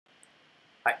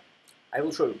I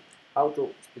will show you how to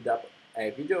speed up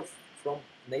a video from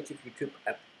native YouTube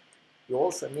app. You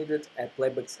also needed a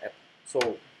Playbex app.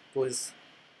 So please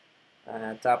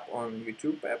tap on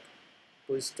YouTube app.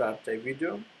 Please start a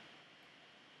video.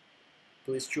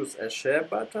 Please choose a share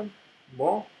button,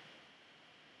 more,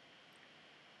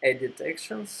 edit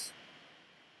actions.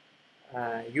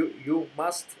 You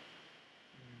must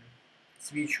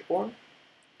switch on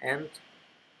and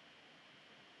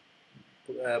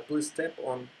please tap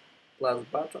on plus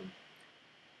button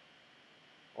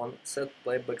on set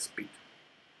playback speed.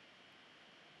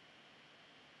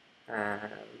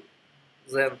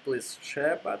 Then please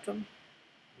share button,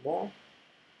 more,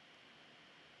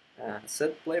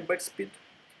 set playback speed,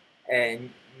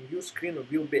 and new screen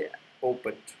will be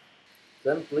opened.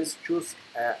 Then please choose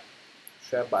a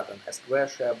share button, a square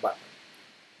share button.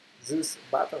 This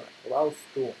button allows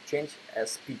to change a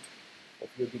speed of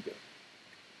your video.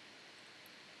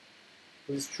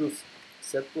 Please choose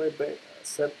set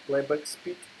playback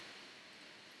speed,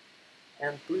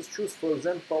 and please choose, for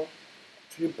example,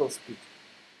 triple speed.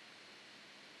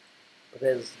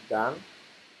 Press done.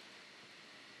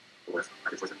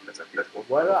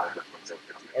 Voila!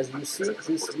 As you see,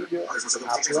 this video are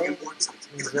playing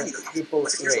in the triple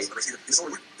rate.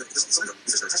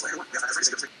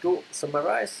 To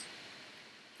summarize,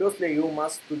 firstly you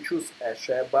must choose a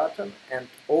share button and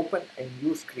open a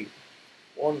new screen.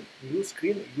 On new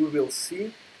screen you will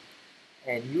see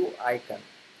a new icon,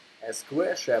 a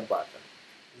square share button.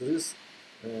 This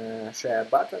share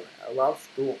button allows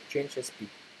to change the speed.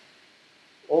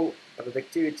 All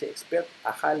productivity experts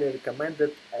are highly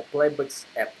recommended a Playbex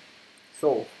app.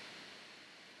 So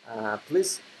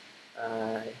please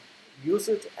use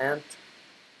it and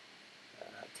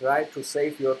try to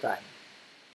save your time.